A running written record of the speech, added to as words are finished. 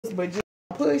but just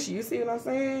push. You see what I'm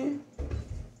saying?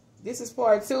 This is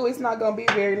part 2. It's not gonna be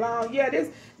very long. Yeah,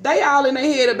 they all in their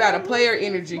head about a player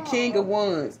energy, King of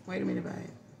Wands. Wait a minute, babe.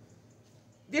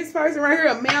 This person right here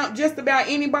amount just about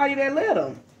anybody that let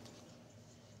them.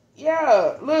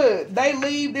 Yeah, look, they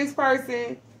leave this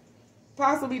person,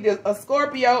 possibly a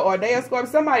Scorpio, or they a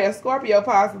Scorpio, somebody a Scorpio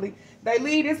possibly. They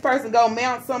leave this person, go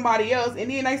mount somebody else,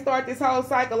 and then they start this whole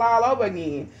cycle all over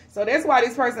again. So that's why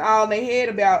this person all in their head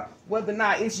about whether or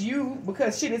not it's you,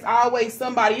 because shit is always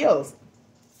somebody else.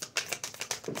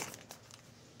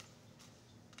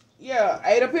 Yeah,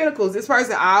 8 of Pentacles. This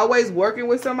person always working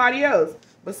with somebody else.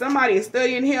 But somebody is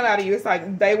studying the hell out of you. It's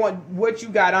like they want what you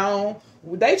got on.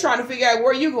 They trying to figure out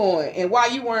where you going and why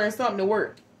you wearing something to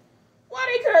work.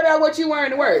 Why they care about what you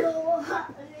wearing to work?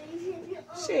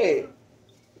 Shit.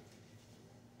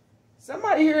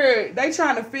 Somebody here, they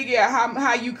trying to figure out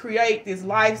how you create this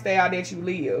lifestyle that you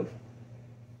live.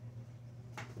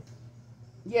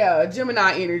 Yeah,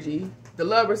 Gemini energy. The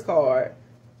Lover's card.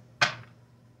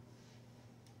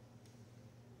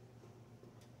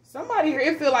 Somebody here,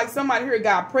 it feel like somebody here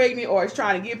got pregnant or is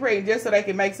trying to get pregnant just so they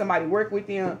can make somebody work with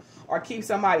them or keep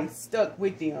somebody stuck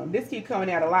with them. This keep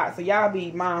coming out a lot, so y'all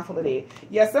be mindful of that.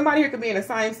 Yeah, somebody here could be in a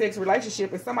same-sex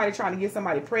relationship and somebody trying to get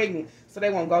somebody pregnant so they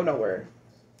won't go nowhere.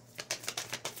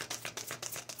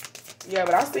 Yeah,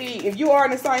 but I see if you are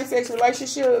in a same-sex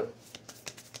relationship,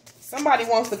 somebody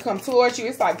wants to come towards you.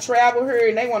 It's like travel here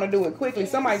and they want to do it quickly.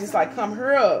 Somebody just like come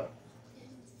here up.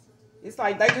 It's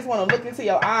like they just want to look into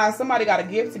your eyes. Somebody got a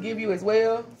gift to give you as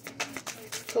well.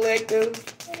 Collective.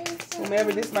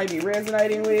 Whomever this might be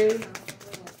resonating with.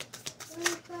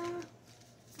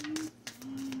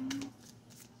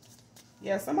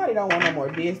 Yeah, somebody don't want no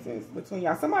more distance between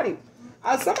y'all.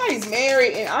 Somebody's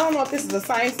married, and I don't know if this is the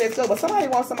same sex, but somebody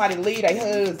wants somebody to lead their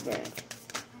husband.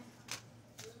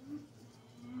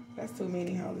 That's too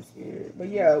many, Holy Spirit. But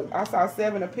yeah, I saw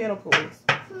 7 of Pentacles.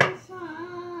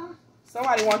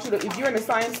 Somebody wants you to, if you're in the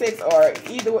same sex or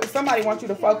either way, somebody wants you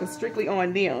to focus strictly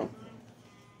on them.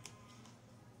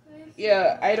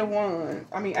 Yeah, 8 of Wands.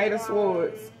 I mean, 8 of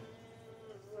Swords.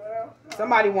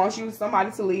 Somebody wants somebody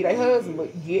to lead their husband,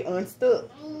 but get unstuck.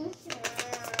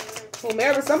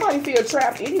 Whomever, somebody feel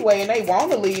trapped anyway and they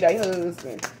want to lead their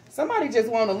husband. Somebody just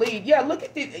want to lead. Yeah, look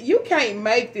at this. You can't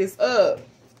make this up.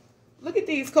 Look at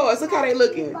these cards. Look how they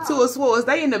looking. 2 of Swords.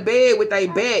 They in the bed with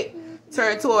their back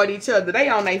turned toward each other. They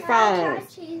on their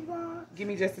phones. Give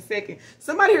me just a second.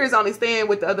 Somebody here is only staying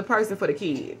with the other person for the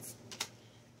kids.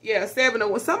 Yeah, 7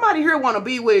 of somebody here want to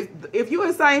be with, if you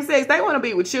in same sex, they want to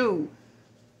be with you.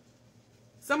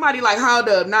 Somebody like, hold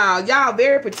up now. Y'all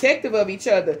very protective of each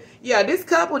other. Yeah, this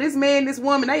couple, this man, this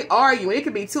woman, they arguing. It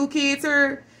could be 2 kids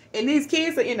here, and these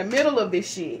kids are in the middle of this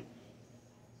shit.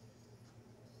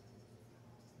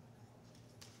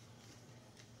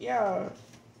 Yeah.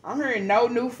 I'm hearing no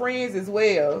new friends as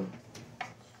well.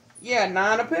 Yeah,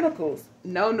 9 of Pentacles.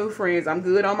 No new friends. I'm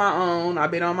good on my own.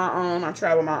 I've been on my own. I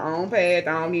travel my own path.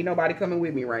 I don't need nobody coming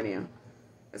with me right now.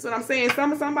 That's what I'm saying.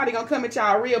 Somebody gonna come at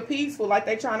y'all real peaceful like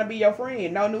they trying to be your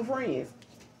friend. No new friends.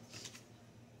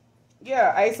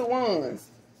 Yeah, Ace of Wands.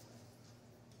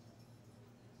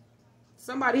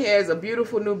 Somebody has a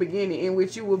beautiful new beginning in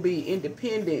which you will be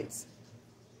independent.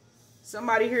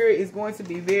 Somebody here is going to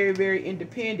be very, very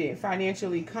independent,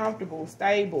 financially comfortable,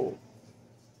 stable.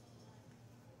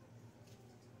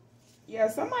 Yeah,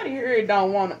 somebody here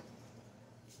don't want to,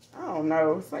 I don't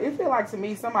know. So it feels like to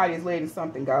me somebody is letting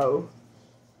something go.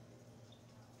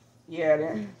 Yeah,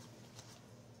 then.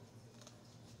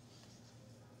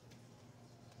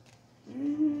 I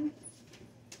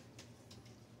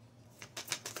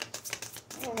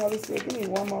don't know, let's see. Give me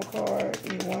one more card.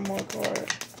 Give me one more card.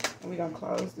 And we're going to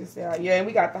close this out. Yeah, and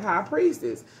we got the High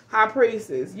Priestess. High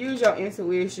Priestess, use your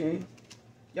intuition.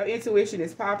 Your intuition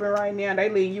is popping right now. They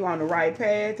lead you on the right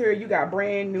path here. You got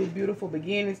brand new, beautiful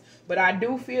beginnings. But I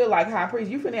do feel like, High Priest,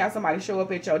 you finna have somebody show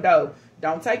up at your door.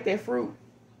 Don't take that fruit.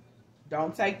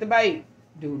 Don't take the bait.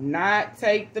 Do not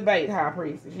take the bait, High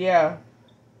Priestess. Yeah.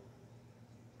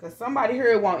 Because somebody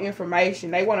here want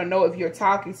information. They want to know if you're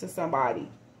talking to somebody.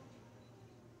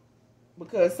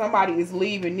 Because somebody is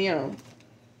leaving them.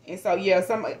 And so, yeah,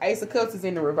 Ace of Cups is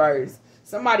in the reverse.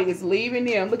 Somebody is leaving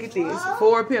them. Look at this.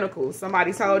 4 of Pentacles.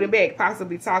 Somebody's holding back,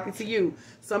 possibly talking to you.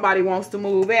 Somebody wants to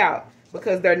move out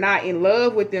because they're not in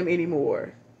love with them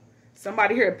anymore.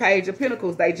 Somebody here, Page of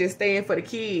Pentacles, they just stand for the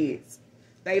kids.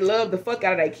 They love the fuck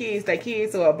out of their kids. Their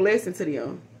kids are a blessing to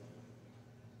them.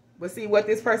 But see, what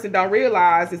this person don't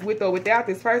realize is with or without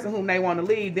this person whom they want to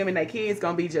leave, them and their kids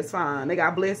going to be just fine. They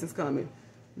got blessings coming.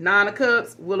 9 of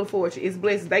Cups, Wheel of Fortune. It's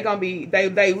blessings. They gonna be. They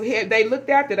looked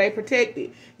after. They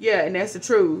protected. Yeah, and that's the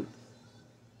truth.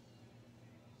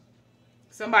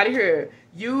 Somebody here,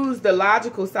 use the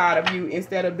logical side of you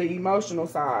instead of the emotional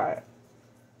side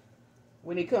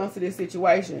when it comes to this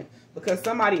situation, because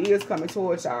somebody is coming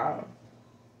towards y'all.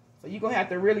 So you're going to have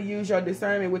to really use your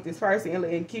discernment with this person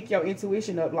and kick your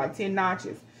intuition up like 10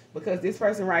 notches, because this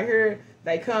person right here,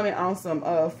 they coming on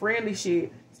some friendly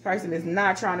shit. This person is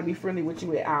not trying to be friendly with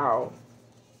you at all.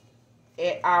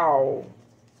 At all.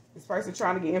 This person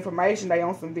trying to get information. They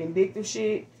on some vindictive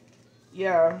shit.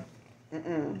 Yeah.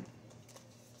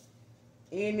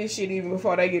 End this shit even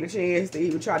before they get a chance to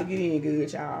even try to get in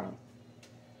good, y'all.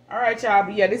 Alright, y'all.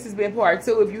 But yeah, this has been part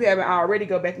 2. If you haven't already,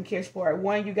 go back and catch part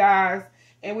 1, you guys.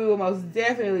 And we will most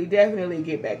definitely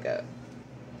get back up.